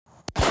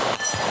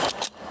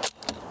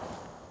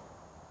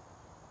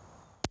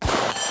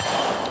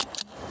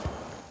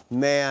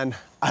Man,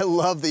 I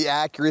love the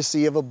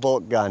accuracy of a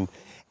bolt gun.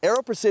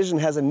 Aero Precision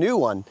has a new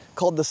one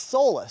called the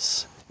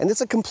Solus, and it's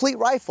a complete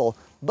rifle,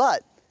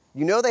 but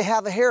you know they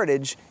have a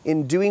heritage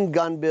in doing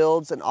gun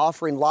builds and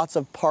offering lots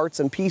of parts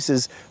and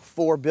pieces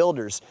for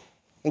builders.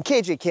 And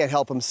KJ can't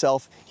help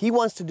himself. He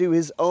wants to do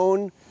his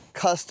own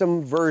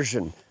custom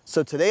version.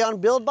 So today on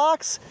Build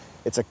Box,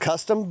 it's a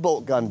custom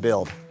bolt gun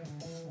build.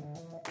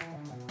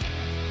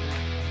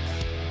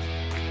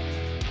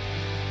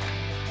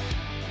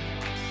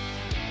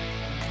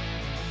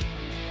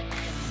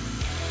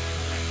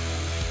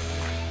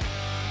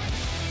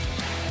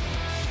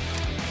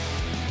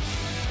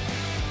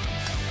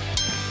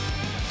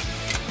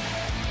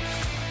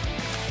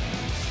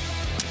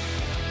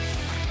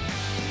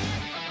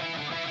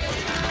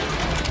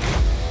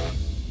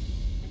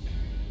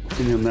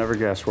 You'll never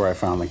guess where I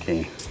found the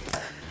key.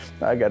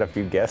 I got a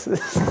few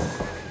guesses.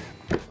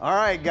 All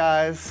right,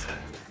 guys,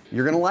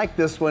 you're gonna like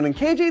this one. And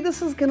KJ,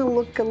 this is gonna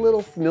look a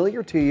little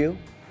familiar to you.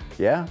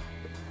 Yeah,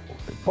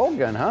 bolt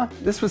gun, huh?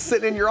 This was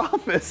sitting in your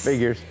office.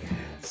 Figures.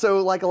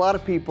 So like a lot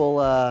of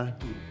people,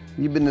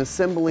 you've been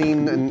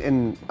assembling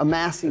and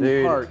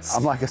amassing parts.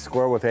 I'm like a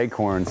squirrel with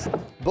acorns.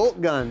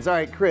 Bolt guns. All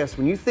right, Chris,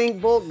 when you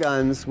think bolt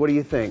guns, what do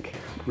you think?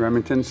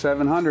 Remington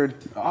 700.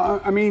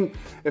 I mean,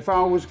 if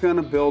I was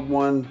gonna build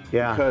one,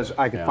 because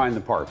I could find the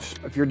parts.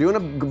 If you're doing a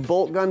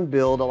bolt gun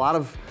build, a lot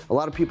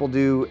of people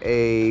do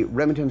a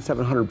Remington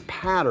 700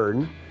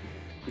 pattern.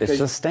 It's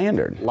just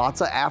standard. Lots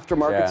of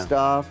aftermarket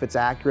stuff. It's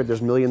accurate.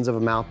 There's millions of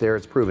them out there.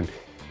 It's proven.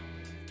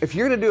 If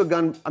you're gonna do a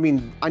gun, I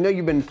mean, I know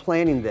you've been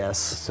planning this.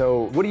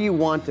 So what do you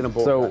want in a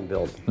bolt gun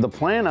build? The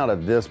plan out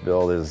of this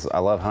build is I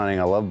love hunting,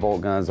 I love bolt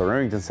guns, the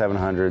Remington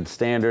 700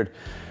 standard.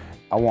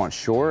 I want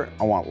short,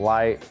 I want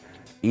light,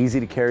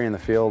 easy to carry in the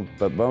field,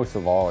 but most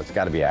of all, it's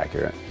gotta be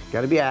accurate.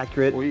 Gotta be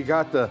accurate. Well, you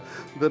got the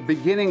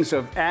beginnings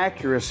of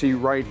accuracy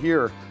right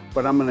here,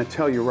 but I'm gonna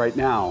tell you right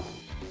now,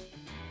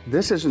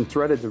 this isn't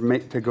threaded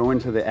to go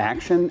into the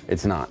action.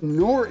 It's not.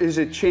 Nor is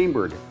it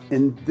chambered.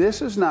 And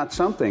this is not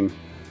something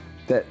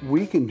that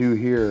we can do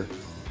here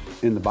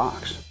in the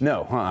box.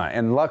 No,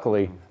 and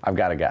luckily, I've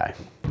got a guy.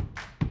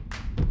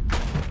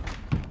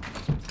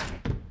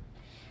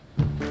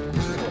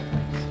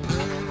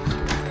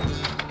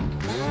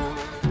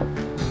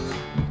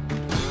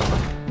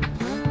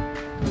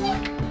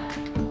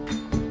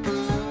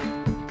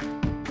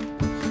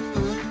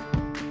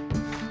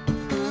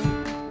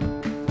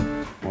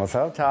 What's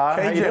up, Todd?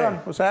 Hey, How you doing?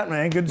 What's that,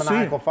 man? Good to see you.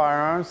 Maniacal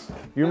Firearms.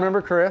 You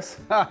remember Chris?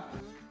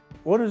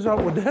 What is up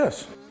with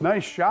this?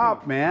 Nice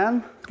shop,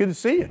 man. Good to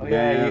see you.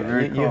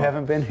 Yeah, you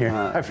haven't been here.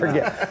 I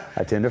forget.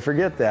 I tend to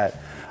forget that.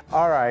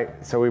 All right,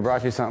 so we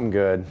brought you something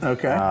good.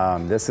 Okay.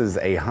 This is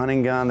a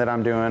hunting gun that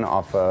I'm doing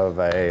off of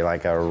a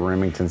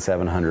Remington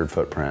 700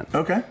 footprint.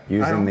 Okay.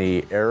 Using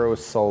the Aero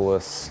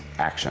Solus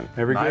action.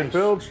 Every good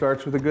build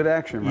starts with a good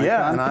action, right?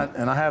 Yeah,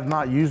 and I have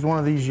not used one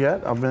of these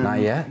yet. I've been Not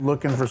yet?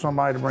 looking for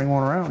somebody to bring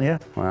one around. Yeah.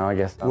 Well, I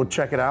guess We'll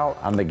check it out.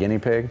 I'm the guinea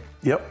pig.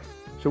 Yep.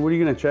 So what are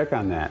you gonna check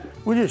on that?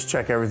 We just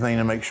check everything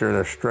to make sure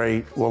they're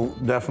straight. We'll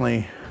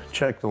definitely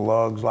check the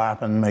lugs,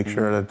 lapping, make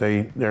sure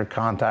that they're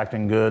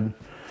contacting good.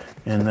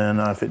 And then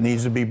if it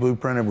needs to be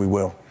blueprinted, we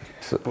will.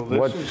 So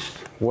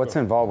what's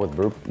involved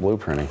with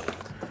blueprinting?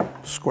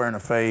 Squaring the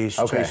face,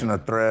 chasing the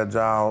threads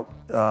out,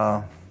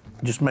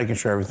 just making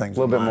sure everything's A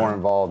little bit more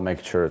involved,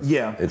 making sure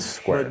it's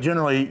square. But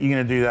generally, you're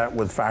gonna do that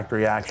with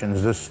factory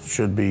actions. This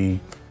should be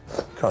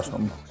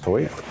custom.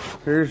 Sweet.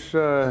 Here's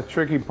a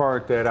tricky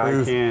part that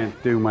I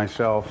can't do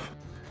myself.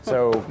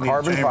 So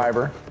carbon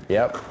fiber.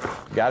 Yep.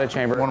 Got a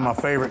chamber. One of my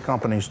favorite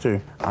companies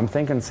too. I'm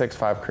thinking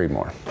 6.5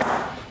 Creedmoor.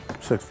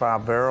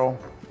 6.5 barrel.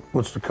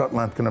 What's the cut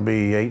length gonna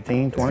be?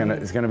 18, 20?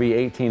 It's gonna be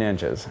 18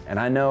 inches. And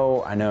I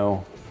know, I'm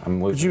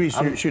losing. Would you be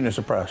shooting a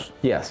suppress?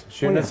 Yes,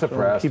 shooting a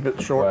suppress. Keep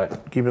it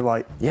short, keep it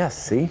light.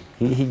 Yes, see,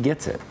 he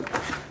gets it.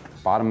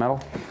 Bottom metal.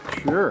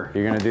 Sure.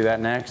 You're gonna do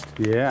that next?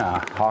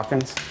 Yeah.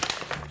 Hawkins.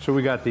 So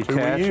we got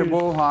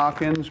detachable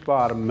Hawkins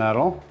bottom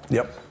metal.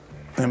 Yep.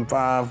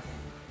 M5,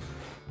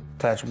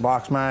 attachable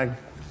box mag.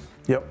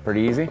 Yep.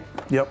 Pretty easy.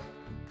 Yep.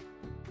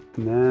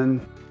 And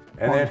then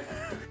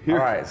all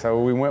right,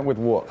 so we went with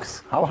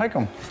WOOX. I like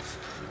them.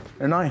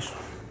 They're nice.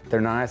 They're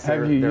nice.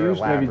 Have you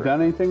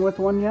done anything with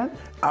one yet?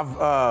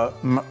 I've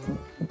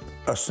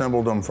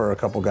assembled them for a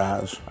couple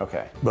guys.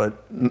 Okay.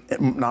 But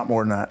not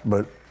more than that.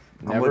 But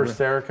Never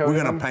Cerakote.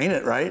 We're gonna paint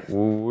it, right?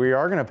 We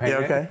are gonna paint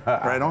it. Okay.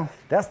 Right on.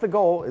 That's the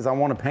goal. Is I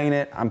want to paint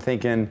it. I'm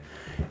thinking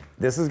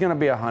this is gonna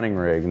be a hunting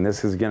rig, and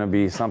this is gonna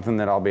be something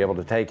that I'll be able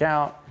to take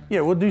out.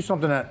 Yeah, we'll do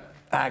something that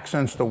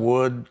accents the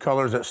wood,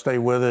 colors that stay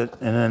with it,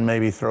 and then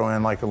maybe throw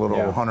in like a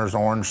little hunter's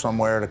orange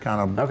somewhere to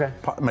kind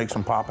of make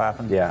some pop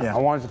happen. Yeah, I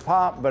want it to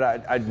pop, but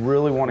I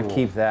really want to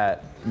keep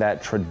that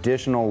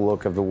traditional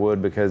look of the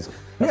wood, because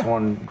that's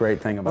one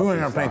great thing about We're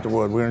not gonna paint the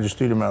wood, we're gonna just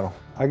do the metal.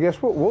 I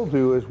guess what we'll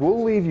do is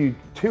we'll leave you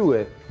to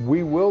it.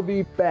 We will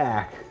be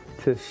back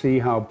to see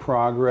how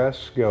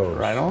progress goes.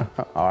 Right on.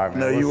 All right, man.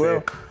 No, you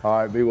will. All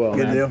right, be well,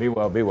 Good man. deal. Be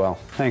well, be well.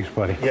 Thanks,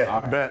 buddy. Yeah,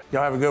 I bet.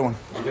 Y'all have a good one.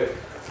 Good.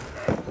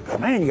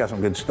 Man, you got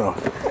some good stuff.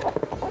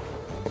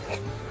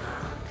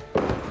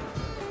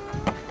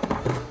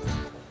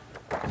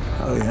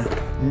 Oh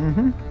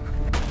yeah.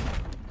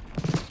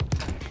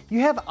 You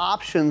have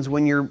options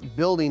when you're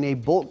building a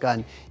bolt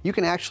gun. You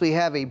can actually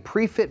have a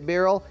pre-fit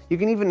barrel. You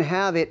can even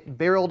have it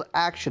barreled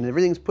action.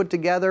 Everything's put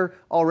together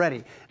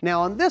already.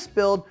 Now on this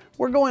build,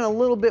 we're going a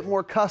little bit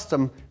more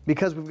custom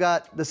because we've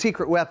got the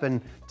secret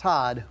weapon,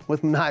 Todd,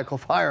 with Maniacal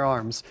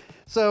Firearms.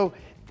 So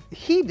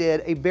he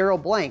did a barrel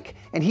blank,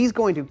 and he's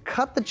going to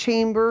cut the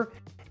chamber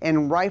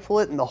and rifle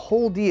it and the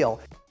whole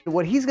deal.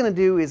 What he's gonna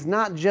do is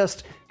not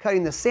just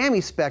cutting the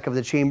SAMI spec of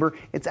the chamber,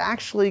 it's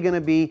actually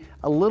gonna be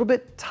a little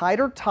bit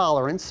tighter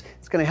tolerance.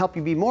 It's gonna help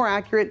you be more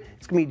accurate.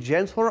 It's gonna be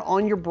gentler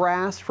on your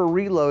brass for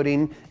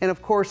reloading. And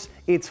of course,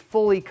 it's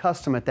fully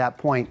custom at that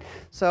point.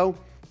 So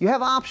you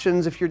have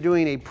options if you're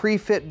doing a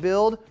pre-fit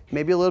build,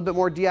 maybe a little bit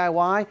more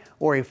DIY,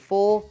 or a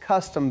full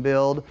custom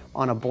build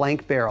on a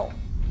blank barrel.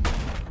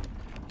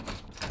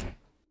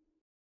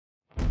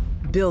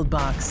 Build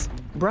Box,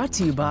 brought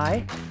to you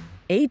by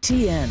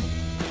ATN.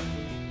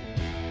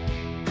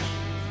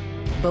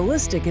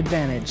 Ballistic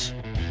Advantage,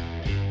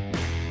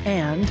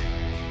 and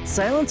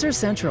Silencer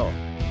Central.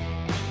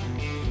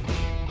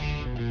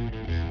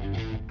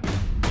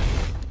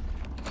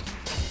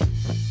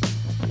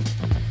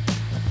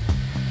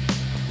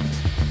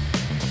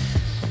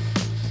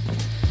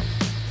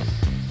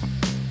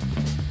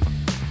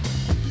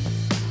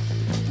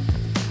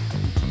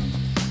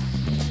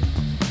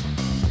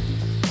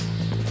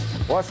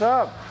 What's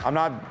up? I'm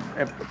not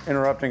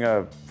interrupting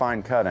a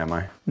fine cut, am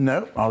I?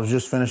 No, I was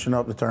just finishing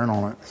up the turn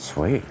on it.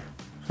 Sweet.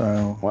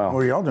 So, Well, what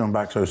are y'all doing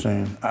back so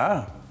soon?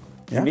 Ah,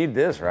 yeah. You need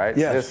this, right?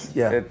 Yes,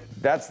 yeah.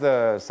 That's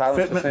the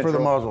silencer Fitment for the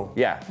central. muzzle.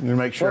 Yeah. You to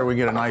make sure we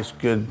get a nice,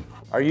 good.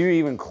 Are you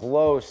even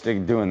close to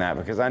doing that?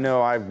 Because I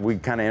know we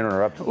kind of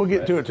interrupted. We'll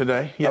get to it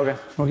today. Yeah. Okay.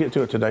 We'll get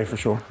to it today for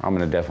sure. I'm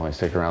going to definitely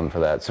stick around for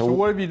that. So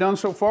what have you done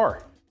so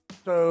far?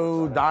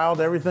 So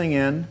dialed everything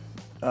in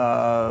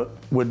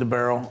with the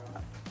barrel.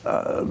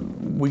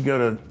 We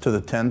go to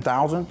the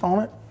 10,000th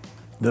on it.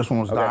 This one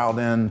was dialed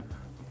in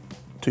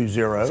to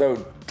 0.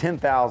 So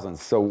 10,000.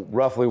 So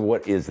roughly,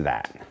 what is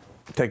that?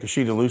 Take a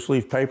sheet of loose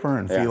leaf paper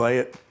and fillet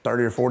it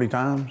 30 or 40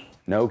 times.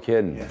 No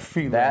kidding. Yeah.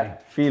 Filet.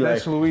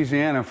 That's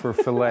Louisiana for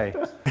filet.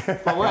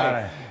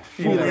 Filet.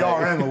 We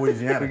are in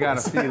Louisiana. We got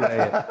to fillet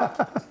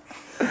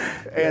it.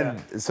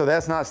 And so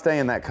that's not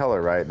staying that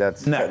color, right?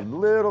 That's No. a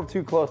little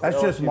too close. That's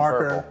to just LSU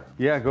marker. purple.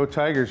 Yeah, go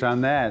Tigers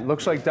on that.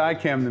 Looks like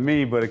Dicam to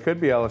me, but it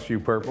could be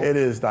LSU purple. It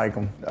is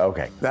Dykem.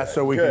 Okay. That's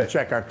so we can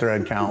check our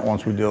thread count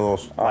once we do a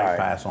little light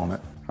pass on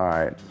it. All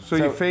right. So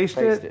you faced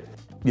it?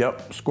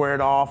 Yep,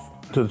 squared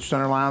off to the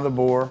center line of the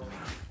bore.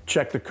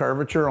 Check the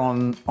curvature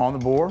on the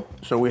bore.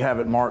 So we have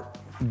it marked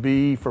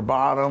B for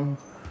bottom,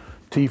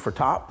 T for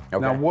top.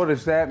 Okay. Now, what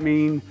does that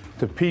mean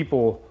to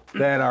people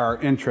that are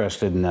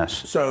interested in this?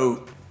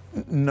 So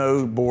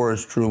no bore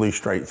is truly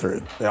straight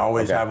through. They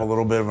always have a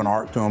little bit of an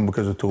arc to them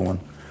because of tooling.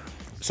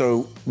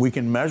 So we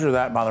can measure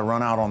that by the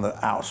run out on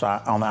the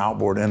outside, on the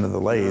outboard end of the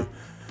lathe.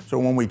 So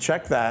when we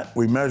check that,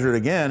 we measure it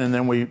again, and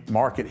then we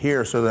mark it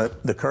here so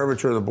that the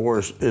curvature of the bore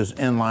is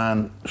in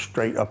line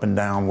straight up and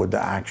down with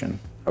the action.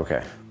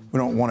 Okay. We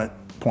don't want it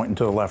pointing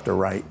to the left or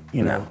right.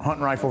 You know,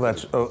 hunting rifle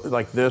that's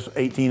like this,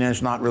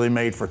 18-inch, not really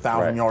made for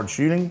 1,000-yard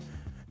shooting.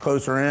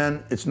 Closer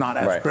in, it's not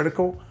as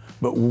critical,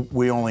 but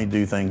we only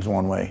do things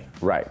one way.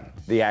 Right.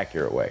 The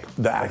accurate way.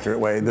 The accurate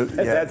way.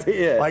 That's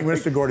it. Like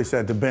Mr. Gordy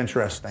said, the bench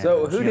rest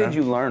So standards. who did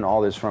you learn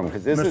all this from?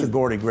 Because this Mr. is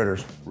Gordy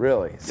Gritters.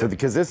 really so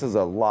because this is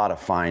a lot of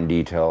fine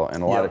detail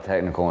and a lot of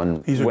technical.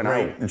 And He's a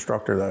great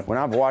instructor, though. When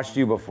I've watched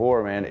you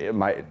before, man,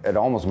 it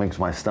almost makes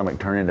my stomach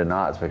turn into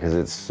knots because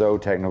it's so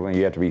technical and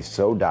you have to be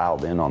so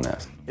dialed in on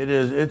this. It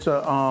is. It's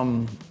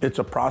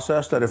a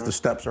process that if the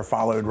steps are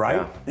followed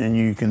right and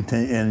you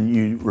continue and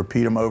you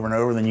repeat them over and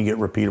over, then you get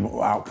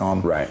repeatable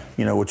outcome. Right.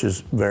 You know, which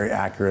is very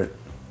accurate,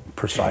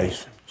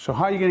 precise. So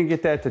how are you going to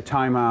get that to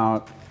time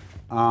out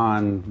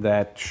on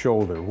that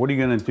shoulder? What are you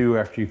going to do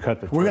after you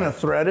cut the thread? We're going to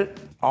thread it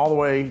all the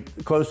way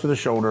close to the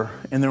shoulder,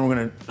 and then we're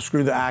going to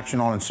screw the action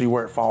on and see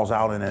where it falls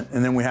out in it.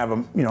 And then we have a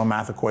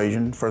math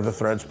equation for the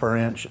threads per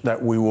inch that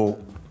we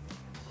will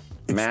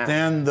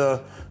extend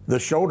the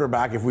shoulder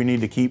back if we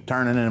need to keep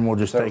turning, and we'll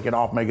just take it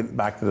off, make it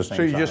back to the same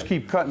So you side. just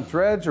keep cutting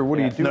threads, or what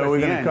do you do? No, at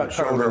we're the going to end? cut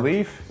Cut a shoulder.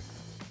 relief?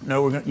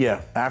 No, we're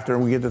gonna, after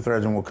we get the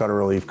threads, and we'll cut a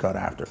relief cut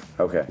after.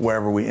 Okay.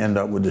 Wherever we end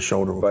up with the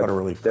shoulder, we'll cut a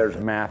relief There's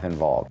cut. math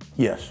involved.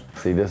 Yes.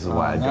 See, this is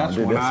why I don't That's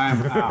do when this.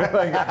 I'm out.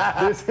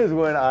 Like, this is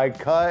when I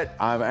cut.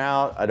 I'm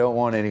out. I don't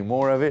want any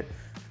more of it.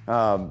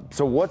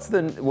 So what's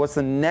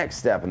the next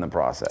step in the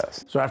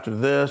process? So after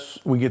this,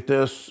 we get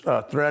this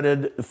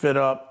threaded, fit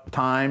up,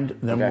 timed.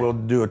 Then we'll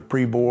do a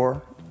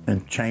pre-bore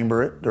and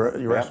chamber it the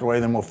rest of the way.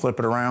 Then we'll flip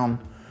it around,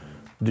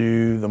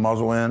 do the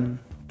muzzle end,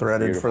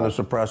 threaded for the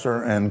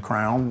suppressor and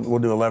crown. We'll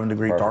do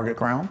 11-degree target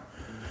crown.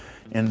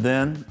 And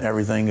then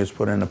everything is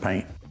put into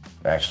paint.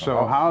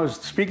 So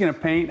speaking of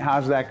paint,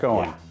 how's that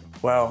going?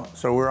 Well,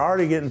 so we're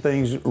already getting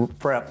things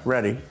prepped,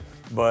 ready,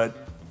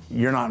 but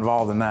you're not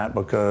involved in that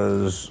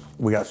because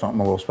we got something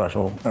a little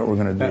special that we're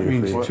gonna do. That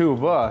means the two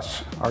of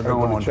us are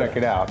going to check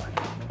it out.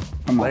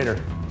 Come on.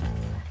 Later.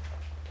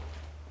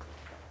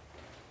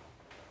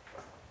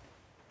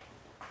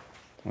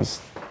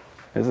 This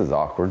is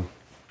awkward.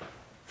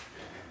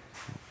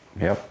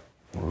 Yep,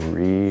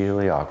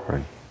 really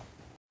awkward.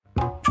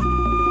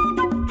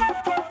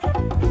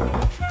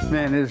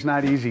 Man, it is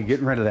not easy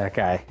getting rid of that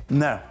guy.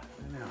 No.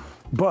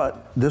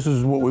 But this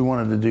is what we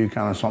wanted to do,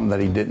 kind of something that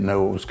he didn't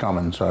know what was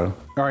coming, so.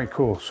 All right,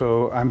 cool.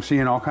 So I'm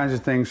seeing all kinds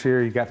of things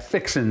here. You got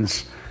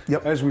fixins,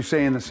 Yep. as we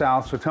say in the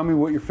South. So tell me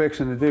what you're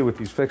fixing to do with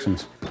these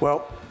fixins.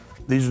 Well,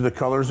 these are the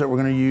colors that we're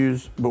going to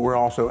use, but we're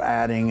also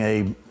adding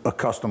a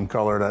custom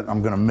color that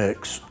I'm going to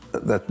mix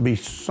that be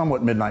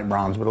somewhat midnight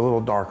bronze, but a little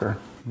darker.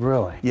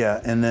 Really? Yeah,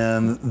 and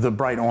then the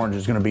bright orange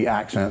is going to be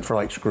accent for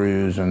like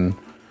screws, and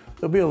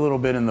there'll be a little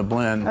bit in the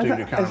blend too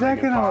to kind of make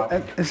it pop.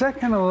 Is that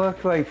gonna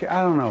look like,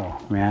 I don't know,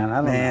 man. I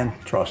don't know. Man,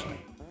 trust me.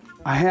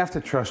 I have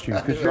to trust you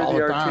because you're All the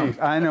the time.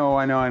 artiste. I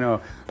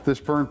know. This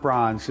burnt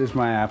bronze is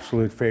my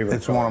absolute favorite.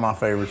 It's one of my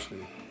favorites.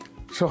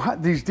 So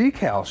these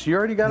decals, you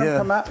already got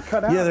them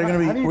cut out? Yeah, they're How going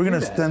do to you be. We're do going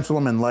to that? stencil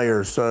them in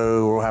layers,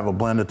 so we'll have a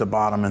blend at the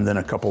bottom and then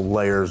a couple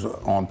layers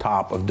on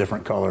top of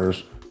different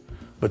colors,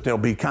 but they'll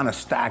be kind of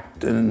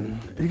stacked and.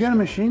 You got a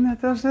machine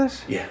that does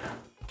this? Yeah.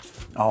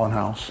 All in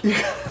house.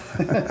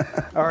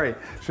 All right,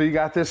 so you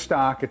got this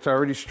stock. It's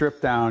already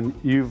stripped down.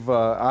 You've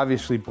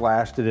obviously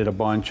blasted it a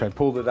bunch. I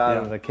pulled it out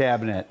of the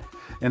cabinet,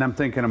 and I'm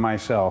thinking to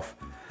myself,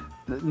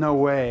 no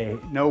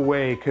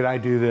way could I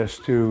do this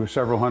to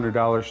several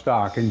 $100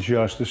 stock and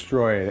just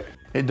destroy it.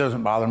 It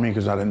doesn't bother me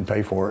because I didn't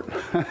pay for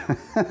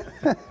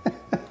it.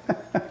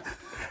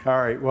 All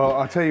right, well,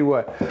 I'll tell you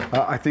what.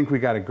 I think we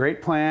got a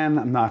great plan.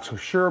 I'm not so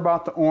sure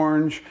about the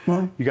orange.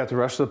 You got the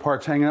rest of the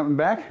parts hanging up in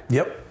back?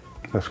 Yep.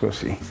 Let's go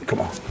see. Come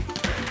on.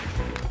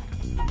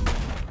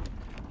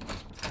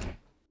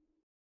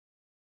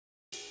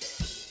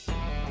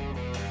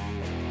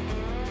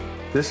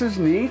 This is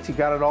neat. You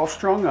got it all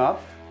strung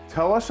up.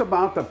 Tell us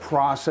about the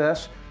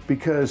process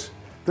because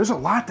there's a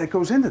lot that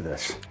goes into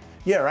this.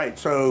 Yeah, right.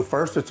 So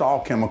first it's all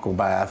chemical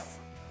bath.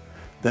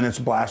 Then it's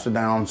blasted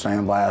down,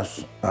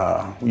 sandblast.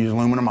 We use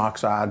aluminum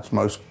oxide. It's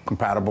most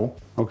compatible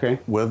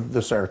with the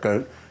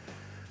Cerakote.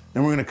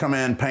 Then we're going to come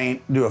in,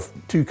 paint, do a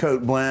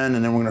 2-coat blend,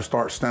 and then we're going to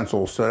start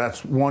stencils. So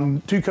that's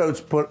 2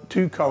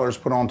 colors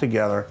put on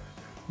together,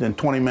 then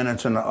 20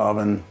 minutes in the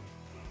oven,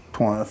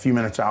 a few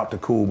minutes out to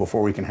cool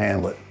before we can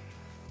handle it.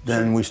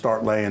 Then we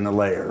start laying the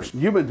layers.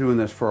 You've been doing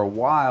this for a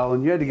while,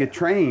 and you had to get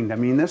trained. I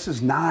mean, this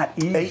is not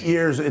easy. 8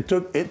 years. It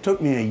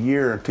took me a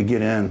year to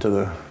get into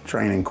the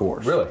training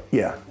course. Really?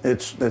 Yeah,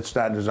 it's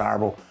that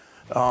desirable.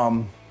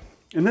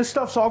 And this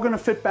stuff's all going to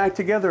fit back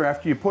together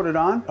after you put it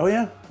on? Oh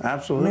yeah, I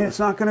absolutely. mean, it's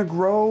not going to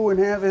grow and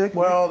have it.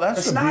 Well,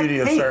 that's the beauty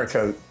of paint.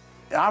 Cerakote.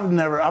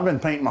 I've been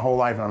painting my whole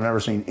life, and I've never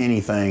seen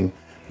anything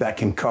that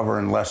can cover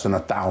in less than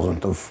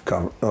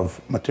 1,000th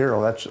of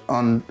material. That's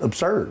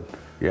absurd.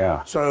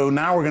 Yeah. So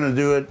now we're going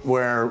to do it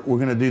where we're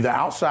going to do the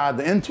outside.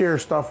 The interior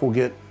stuff will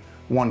get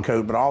 1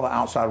 coat, but all the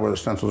outside where the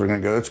stencils are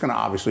going to go, it's going to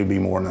obviously be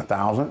more than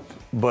 1,000th.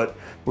 But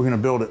we're going to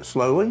build it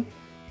slowly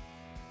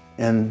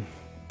and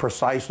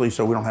precisely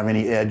so we don't have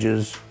any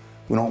edges.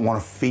 We don't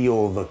want to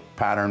feel the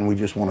pattern, we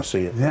just want to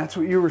see it. That's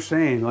what you were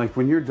saying. Like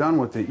when you're done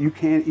with it, you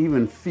can't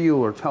even feel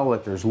or tell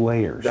that there's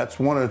layers. That's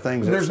one of the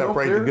things that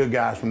separate the good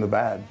guys from the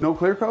bad. No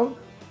clear coat?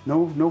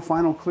 No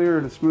final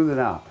clear to smooth it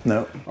out?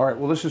 No. All right,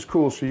 well this is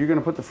cool. So you're going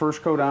to put the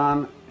first coat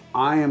on.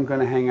 I am going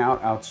to hang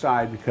out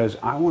outside because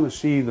I want to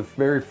see the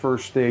very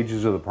first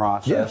stages of the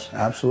process. Yes,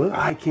 absolutely.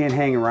 I can't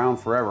hang around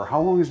forever.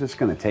 How long is this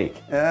going to take?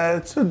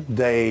 It's a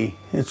day.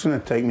 It's going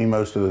to take me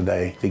most of the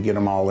day to get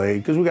them all laid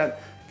because we got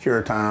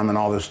cure time and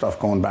all this stuff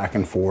going back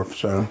and forth.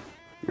 So.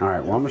 All right,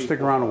 well I'm going to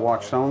stick around and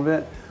watch some of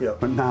it,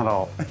 but not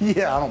all.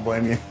 Yeah, I don't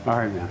blame you. All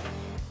right, man.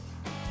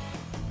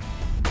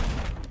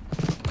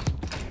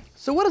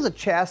 So what is a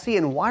chassis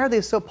and why are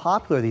they so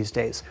popular these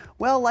days?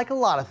 Well, like a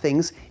lot of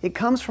things, it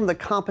comes from the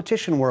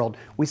competition world.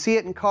 We see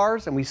it in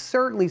cars and we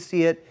certainly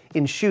see it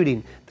in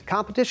shooting. The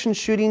competition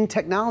shooting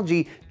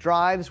technology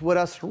drives what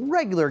us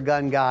regular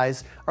gun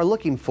guys are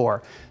looking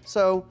for.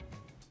 So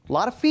a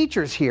lot of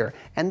features here,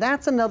 and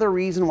that's another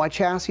reason why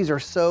chassis are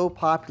so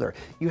popular.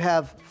 You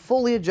have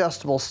fully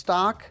adjustable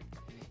stock,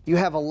 you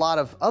have a lot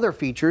of other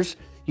features.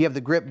 You have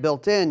the grip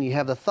built in, you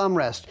have the thumb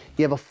rest,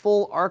 you have a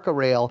full ARCA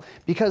rail.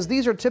 Because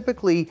these are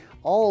typically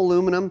all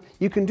aluminum,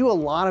 you can do a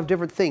lot of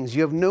different things.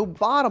 You have no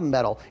bottom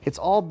metal, it's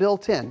all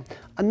built in.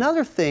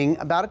 Another thing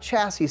about a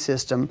chassis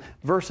system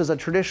versus a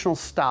traditional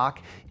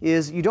stock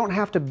is you don't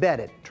have to bed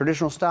it.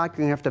 Traditional stock,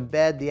 you're gonna have to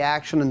bed the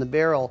action in the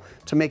barrel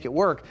to make it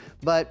work,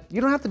 but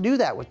you don't have to do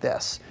that with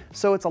this.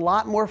 So it's a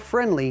lot more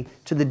friendly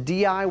to the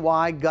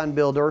DIY gun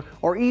builder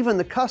or even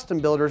the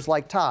custom builders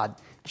like Todd.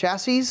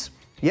 Chassis,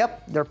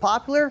 yep, they're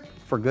popular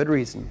for good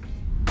reason.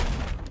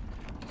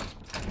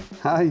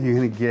 How are you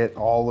going to get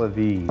all of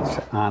these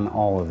on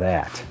all of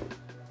that?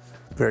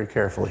 Very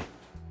carefully,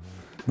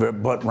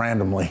 but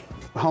randomly.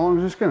 How long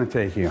is this going to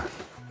take you?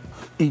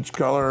 Each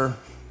color,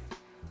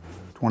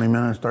 20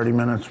 minutes, 30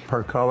 minutes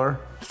per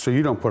color. So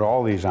you don't put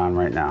all these on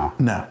right now?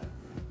 No,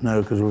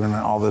 because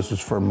all this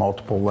is for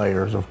multiple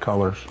layers of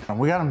colors.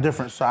 We got them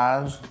different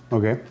sized.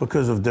 Okay.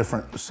 Because of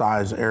different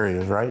size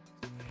areas, right?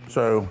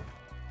 So,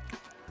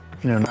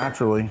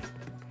 naturally,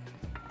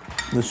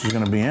 this is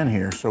going to be in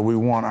here. So we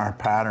want our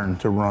pattern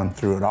to run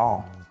through it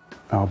all.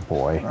 Oh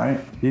boy. Right.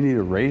 You need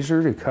a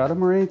razor to cut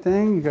them or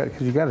anything?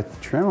 Because you got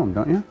to trim them,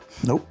 don't you?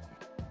 Nope.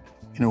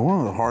 You know, one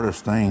of the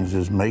hardest things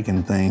is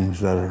making things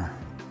that are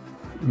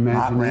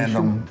not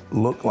random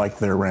look like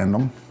they're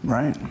random,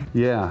 right?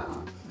 Yeah.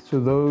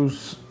 So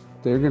those,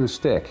 they're going to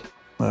stick.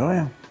 Oh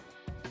yeah.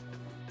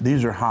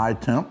 These are high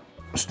temp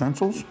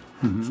stencils,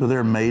 so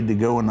they're made to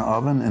go in the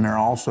oven, and they're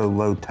also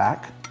low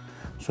tack,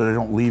 so they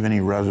don't leave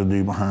any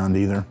residue behind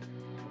either.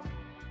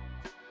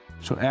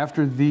 So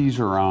after these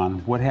are on,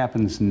 what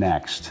happens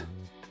next?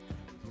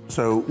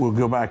 So we'll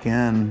go back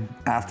in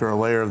after a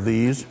layer of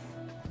these.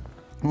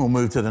 We'll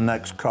move to the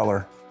next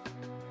color.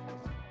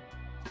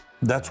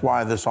 That's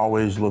why this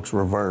always looks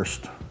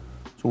reversed.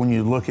 So when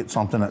you look at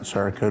something that's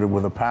Cerakoted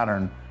with a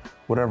pattern,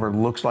 whatever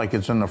looks like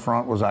it's in the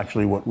front was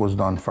actually what was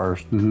done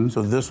first.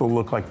 So this will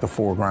look like the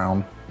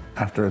foreground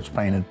after it's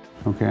painted.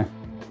 Okay.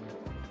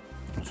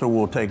 So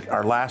we'll take,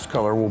 our last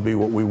color will be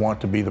what we want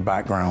to be the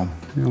background.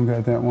 You don't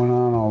got that one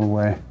on all the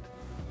way.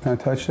 Can I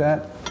touch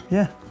that?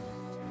 Yeah.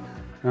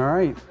 All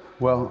right.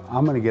 Well,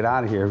 I'm going to get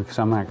out of here because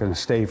I'm not going to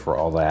stay for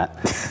all that.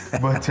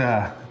 But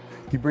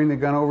you bring the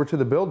gun over to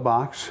the build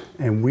box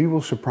and we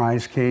will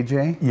surprise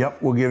KJ.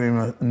 Yep, we'll give him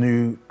a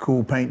new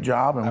cool paint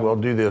job and we'll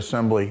do the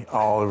assembly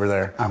all over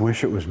there. I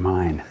wish it was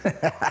mine.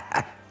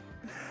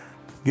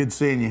 Good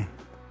seeing you.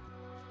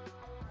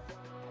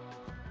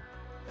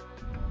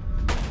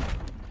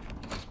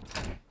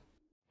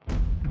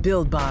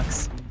 Build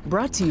Box,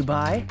 brought to you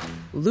by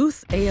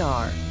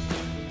Luth-AR.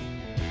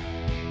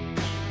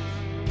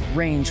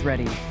 Range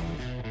Ready.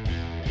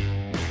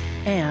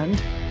 And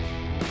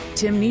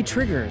Timney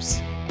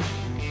Triggers.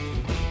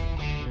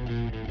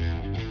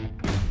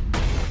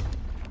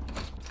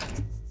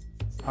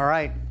 All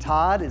right,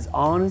 Todd is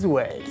on his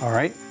way. All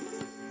right.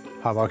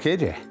 How about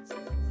KJ?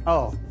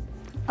 Oh,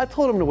 I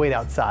told him to wait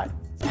outside.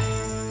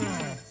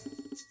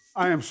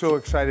 I am so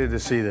excited to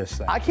see this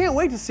thing. I can't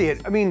wait to see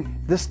it. I mean,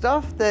 the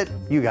stuff that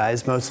you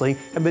guys mostly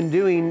have been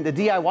doing, the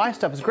DIY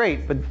stuff is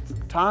great, but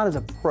Todd is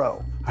a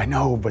pro. I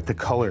know, but the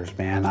colors,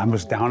 man. I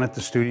was down at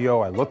the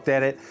studio, I looked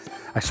at it,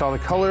 I saw the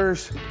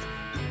colors,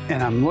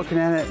 and I'm looking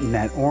at it, and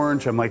that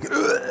orange, I'm like,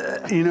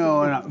 ugh, you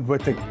know,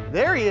 but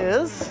There he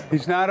is.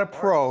 he's not a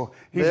pro,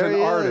 he's There an he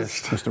is.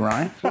 artist. Mr.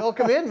 Ryan,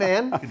 Welcome in,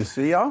 man. good to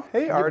see y'all.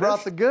 Hey, You artist.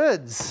 brought the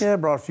goods. Yeah, I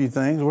brought a few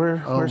things. Where's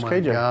Oh my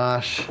KJ?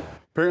 gosh.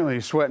 Apparently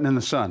he's sweating in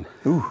the sun.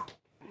 Ooh.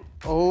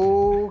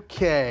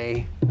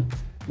 Okay,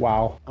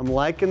 Wow. I'm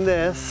liking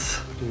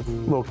this.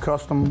 Little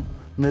custom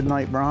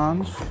midnight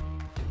bronze.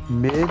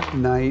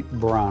 Midnight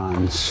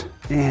bronze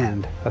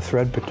and a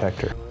thread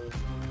protector.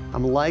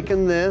 I'm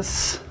liking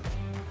this.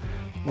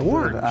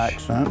 Orange. The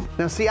accent.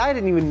 Now see, I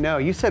didn't even know.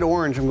 You said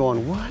orange, I'm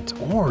going, what?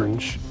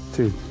 Orange?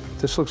 Dude,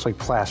 this looks like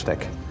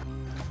plastic.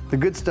 The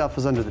good stuff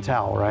is under the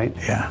towel, right?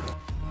 Yeah.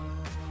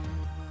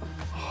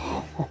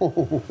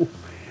 Oh,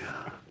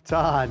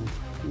 Todd,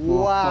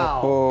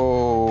 wow.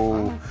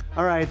 Oh.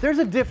 All right, there's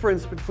a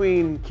difference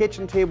between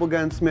kitchen table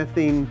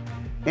gunsmithing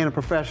and a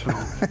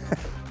professional.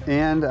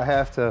 And I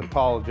have to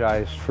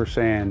apologize for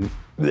saying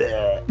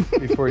bleh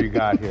before you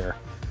got here.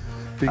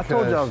 I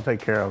told y'all to take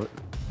care of it.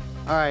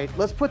 All right,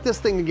 let's put this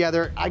thing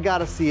together. I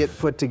gotta see it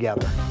put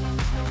together.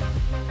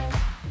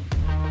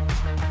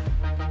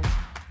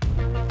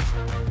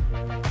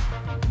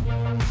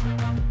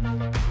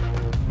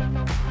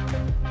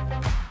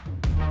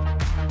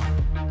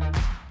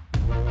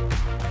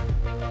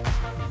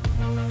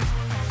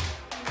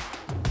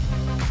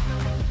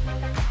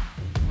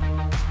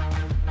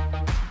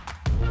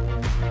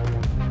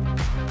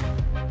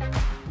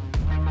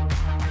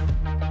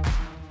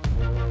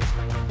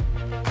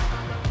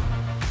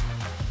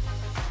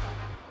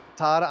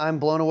 Todd, I'm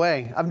blown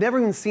away. I've never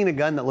even seen a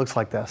gun that looks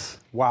like this.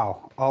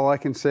 Wow, all I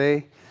can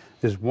say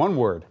is one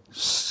word,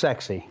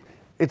 sexy.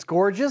 It's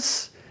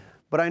gorgeous,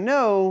 but I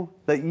know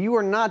that you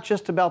are not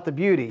just about the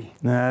beauty.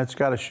 Nah, it's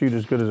got to shoot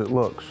as good as it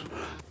looks.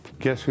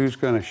 Guess who's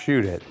gonna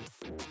shoot it?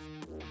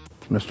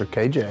 Mr.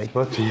 KJ.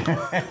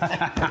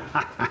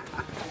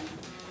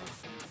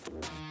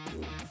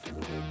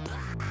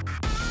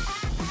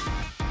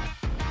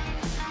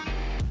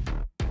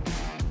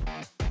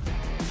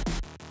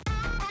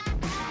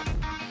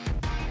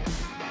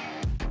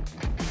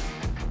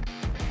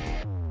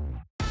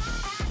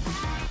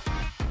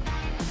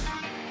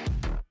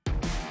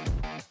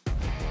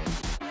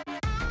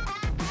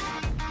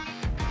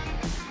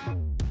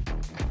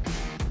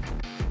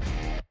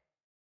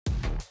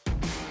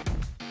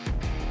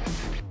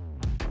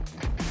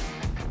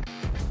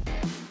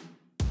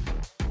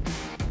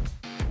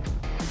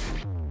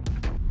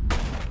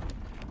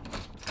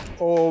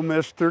 Oh,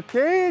 Mr.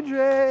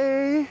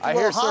 KJ. I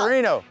hear hot.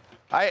 Cerino.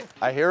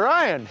 I hear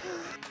Ryan.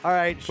 All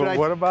right, should But I?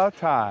 what about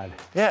Todd?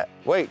 Yeah,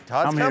 wait,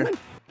 Todd's I'm here. coming?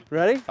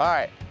 Ready? All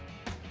right,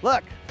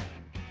 Look.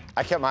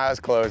 I kept my eyes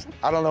closed.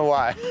 I don't know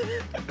why.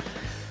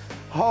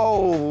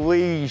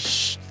 Holy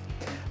sh!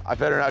 I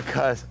better not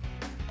cuss.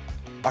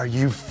 Are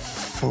you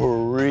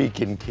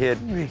freaking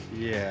kidding me?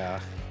 Yeah.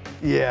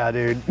 Yeah,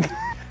 dude.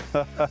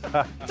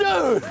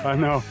 Dude! I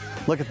know.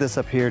 Look at this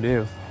up here,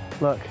 dude.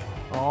 Look,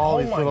 all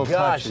these little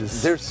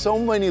touches. There's so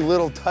many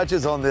little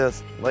touches on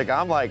this. Like,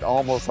 I'm like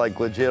almost like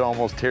legit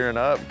almost tearing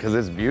up because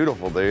it's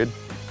beautiful, dude.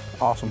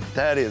 Awesome.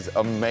 That is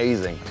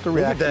amazing. It's the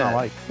reaction I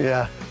like.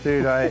 Yeah,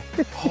 dude,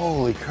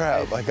 Holy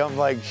crap, like I'm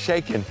like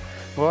shaking.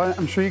 well,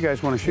 I'm sure you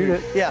guys want to shoot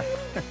it. Yeah.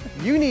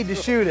 You need to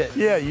shoot it.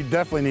 Yeah, you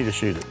definitely need to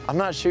shoot it. I'm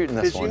not shooting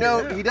this Because one. you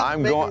know, he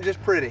doesn't make them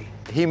just pretty.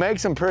 He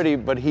makes them pretty,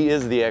 but he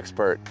is the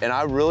expert, and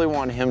I really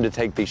want him to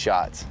take these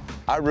shots.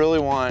 I really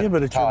want Yeah,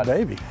 but it's Todd. your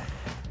baby.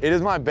 It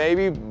is my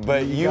baby,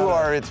 but you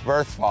are its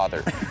birth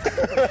father.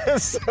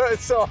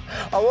 so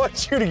I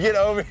want you to get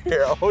over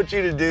here. I want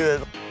you to do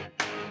this.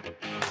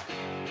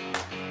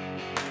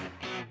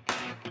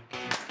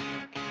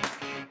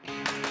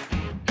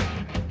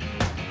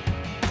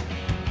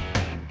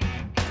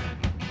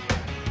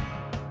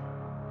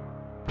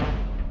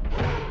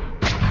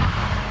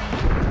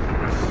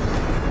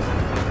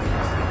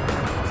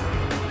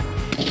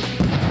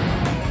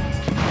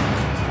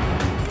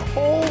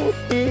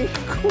 Holy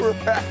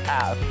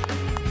crap.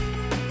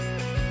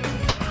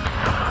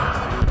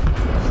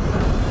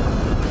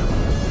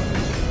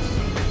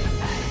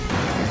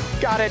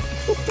 Got it.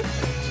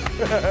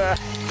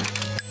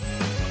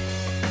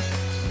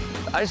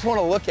 I just want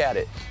to look at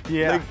it.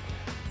 Yeah. Like,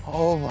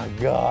 oh my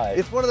God.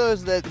 It's one of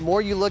those that the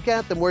more you look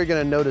at, the more you're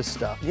gonna notice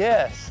stuff.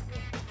 Yes.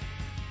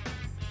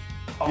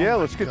 Yeah,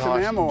 let's get some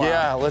Gosh. ammo out.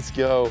 Yeah, let's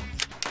go.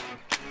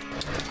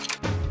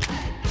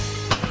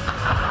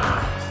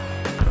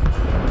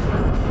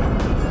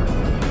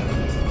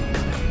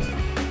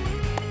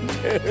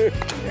 Dude.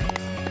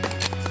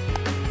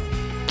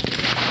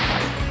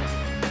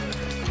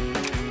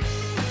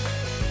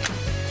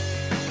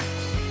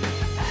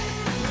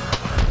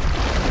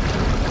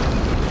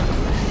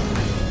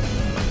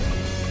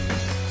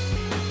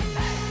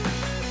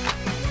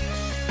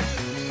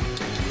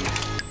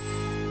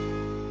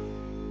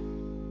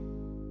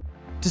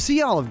 To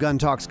see all of Gun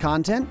Talk's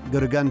content, go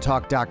to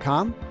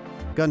guntalk.com,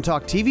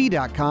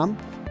 guntalktv.com,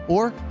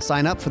 or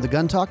sign up for the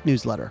Gun Talk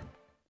newsletter.